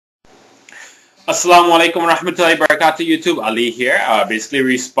Assalamu alaikum warahmatullahi wabarakatuh, YouTube. Ali here, basically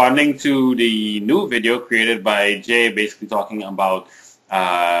responding to the new video created by Jay, basically talking about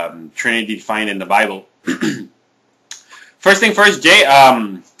Trinity defined in the Bible. First thing first, Jay,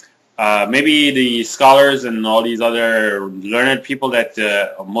 maybe the scholars and all these other learned people that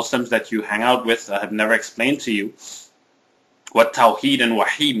Muslims that you hang out with have never explained to you what Tawheed and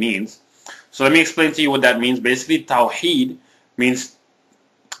Wahi means. So let me explain to you what that means. Basically, Tawheed means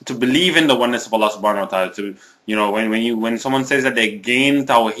to believe in the oneness of Allah subhanahu wa ta'ala. To, when someone says that they gain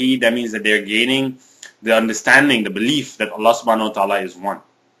Tawheed, that means that they're gaining the understanding, the belief that Allah subhanahu wa ta'ala is one.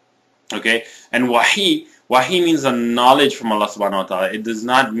 Okay? And Wahi means a knowledge from Allah subhanahu wa ta'ala. It does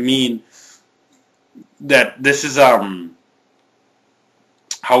not mean that this is how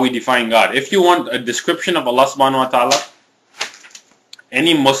we define God. If you want a description of Allah subhanahu wa ta'ala,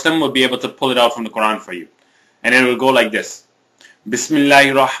 any Muslim will be able to pull it out from the Quran for you. And it will go like this.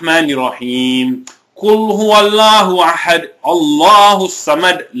 Bismillahirrahmanirrahim. Qul huwallahu ahad, Allahu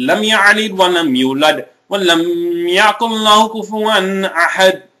samad, lam ya'lid wa lam yulad, wa lam yakul lahu kufuwan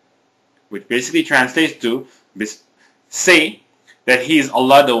ahad. Which basically translates to, say that He is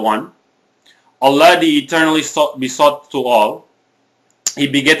Allah the One, Allah the eternally besought to all, He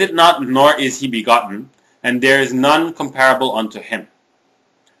begetteth not, nor is He begotten, and there is none comparable unto Him.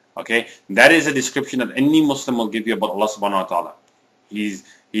 Okay, that is a description that any Muslim will give you about Allah subhanahu wa ta'ala. He's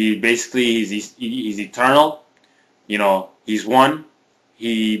eternal, He's one,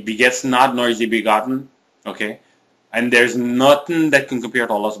 He begets not, nor is He begotten, okay, and there's nothing that can compare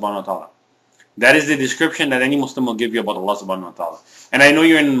to Allah subhanahu wa ta'ala. That is the description that any Muslim will give you about Allah subhanahu wa ta'ala. And I know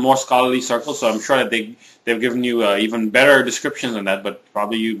you're in more scholarly circles, so I'm sure that they've given you even better descriptions than that, but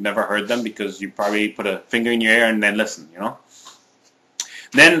probably you've never heard them because you probably put a finger in your ear and then listen,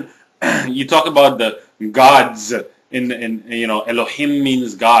 Then you talk about the gods in Elohim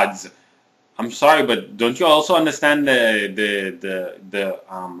means gods. I'm sorry, but don't you also understand the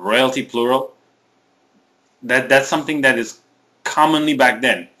royalty plural? That's something that is commonly back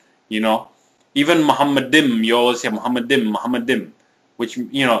then, Even Muhammadim, you always say Muhammadim, which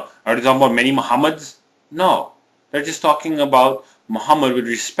are they talking about many Muhammads? No, they're just talking about Muhammad with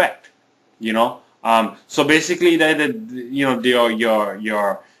respect, So basically,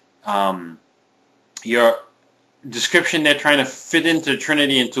 your description they're trying to fit into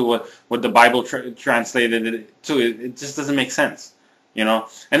Trinity into what the Bible translated it to. It just doesn't make sense, And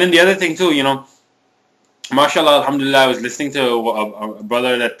then the other thing too, mashallah, alhamdulillah, I was listening to a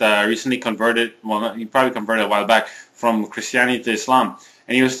brother that recently converted. Well, he probably converted a while back from Christianity to Islam,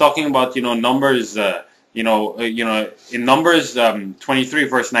 and he was talking about Numbers. In Numbers 23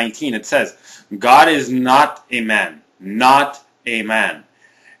 verse 19, it says, God is not a man,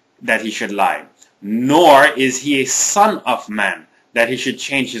 that He should lie, nor is He a son of man, that He should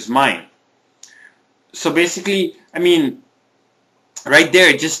change His mind. So basically, right there,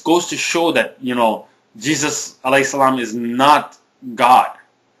 it just goes to show that, Jesus alayhi salam is not God.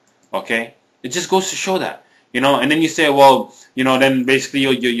 Okay? It just goes to show that. And then you say, well, then basically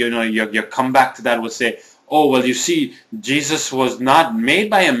your comeback to that would say, oh, well, you see, Jesus was not made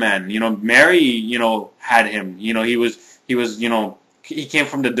by a man. Mary, had Him. He came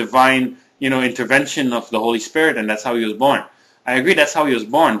from the divine, intervention of the Holy Spirit, and that's how He was born. I agree, that's how He was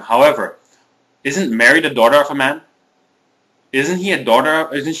born. However, isn't Mary the daughter of a man? Isn't she a daughter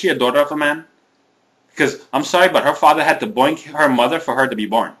of a man? Because, I'm sorry, but her father had to boink her mother for her to be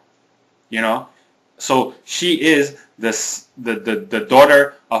born. So she is the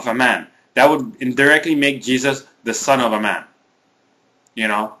daughter of a man. That would indirectly make Jesus the son of a man.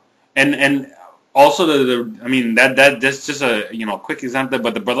 And also that's just a quick example.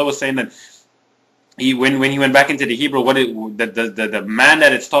 But the brother was saying that when he went back into the Hebrew, the man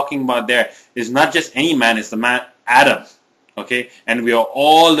that it's talking about there is not just any man; it's the man Adam. Okay, and we are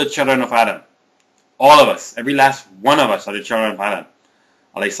all the children of Adam. All of us, every last one of us, are the children of Adam,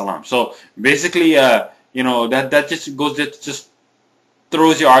 alayhi salam. So basically, that just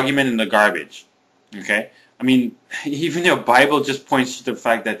throws your argument in the garbage. Okay, even your Bible just points to the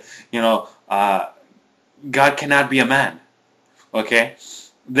fact that God cannot be a man. Okay,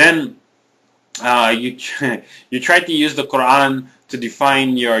 then you tried to use the Quran to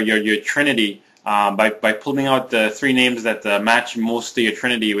define your Trinity by pulling out the three names that match most to your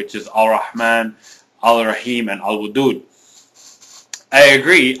Trinity, which is Al-Rahman, Al-Rahim, and Al-Wudud. I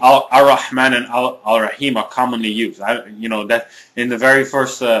agree, Al-Rahman and Al-Rahim are commonly used. That in the very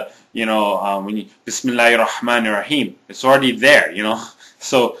first, when you Bismillahir-Rahmanir-Rahim, it's already there,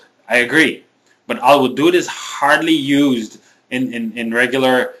 So I agree. But Al-Wudud is hardly used in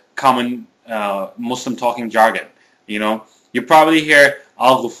regular common Muslim talking jargon. You probably hear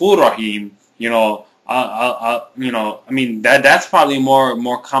Al-Ghafur Rahim, I mean that's probably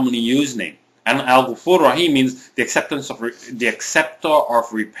more commonly used name. And Al-Ghafur Rahim means the acceptor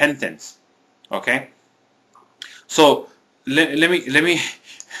of repentance. Okay, so let's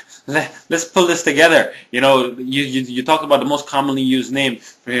pull this together. You talked about the most commonly used name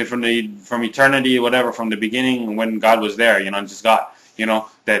from eternity, whatever, from the beginning when God was there. Just God.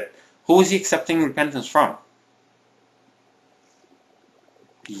 That who is He accepting repentance from?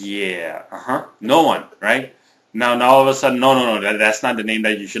 Yeah, no one, right? Now all of a sudden, no, that's not the name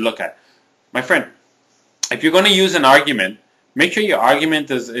that you should look at, my friend. If you're going to use an argument, make sure your argument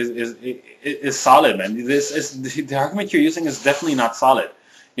is solid, man. The argument you're using is definitely not solid.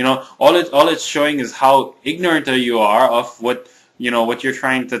 All it's showing is how ignorant you are of what you're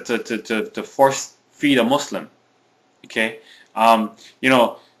trying to force feed a Muslim. Okay,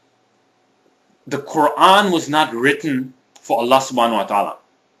 the Quran was not written for Allah subhanahu wa ta'ala.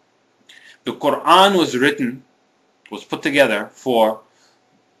 The Quran was put together for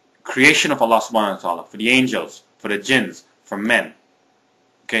creation of Allah subhanahu wa ta'ala, for the angels, for the jinns, for men.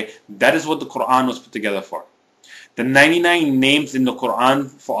 Okay, that is what the Quran was put together for. The 99 names in the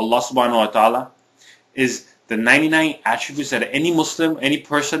Quran for Allah subhanahu wa ta'ala is the 99 attributes that any Muslim, any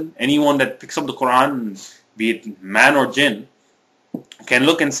person, anyone that picks up the Quran, be it man or jinn, can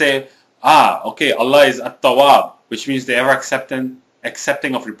look and say, okay, Allah is At-Tawwab, which means the ever accepting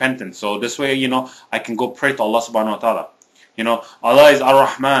of repentance. So this way, I can go pray to Allah subhanahu wa ta'ala. Allah is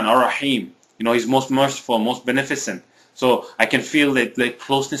Ar-Rahman, Ar-Rahim. He's most merciful, most beneficent. So I can feel the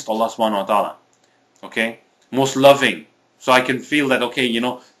closeness to Allah subhanahu wa ta'ala. Okay? Most loving. So I can feel that, okay,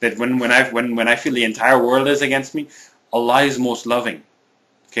 that when I feel the entire world is against me, Allah is most loving.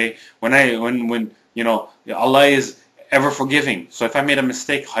 Okay? When Allah is ever forgiving. So if I made a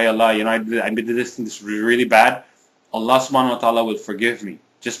mistake, hi Allah, I did this really bad, Allah subhanahu wa ta'ala will forgive me.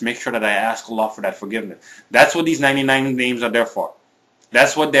 Just make sure that I ask Allah for that forgiveness. That's what these 99 names are there for.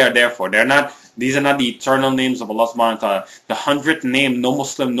 That's what they are there for. These are not the eternal names of Allah subhanahu wa ta'ala. The 100th name, no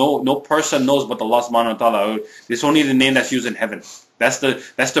Muslim, no person knows but Allah subhanahu wa ta'ala. It's only the name that's used in heaven. That's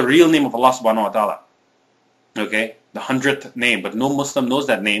the real name of Allah subhanahu wa ta'ala. Okay? The 100th name. But no Muslim knows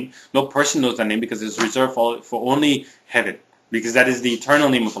that name. No person knows that name because it's reserved for only heaven. Because that is the eternal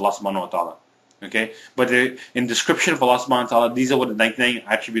name of Allah subhanahu wa ta'ala. Okay? But in description of Allah subhanahu wa ta'ala, these are what the 99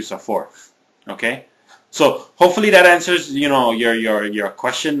 attributes are for. Okay? So hopefully that answers, your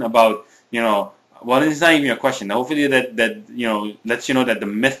question about, well, it's not even a question. Hopefully that lets you know that the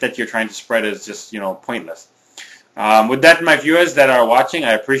myth that you're trying to spread is just, pointless. With that, my viewers that are watching,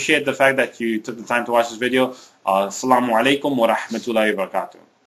 I appreciate the fact that you took the time to watch this video. Assalamu alaikum wa rahmatullahi wa barakatuh.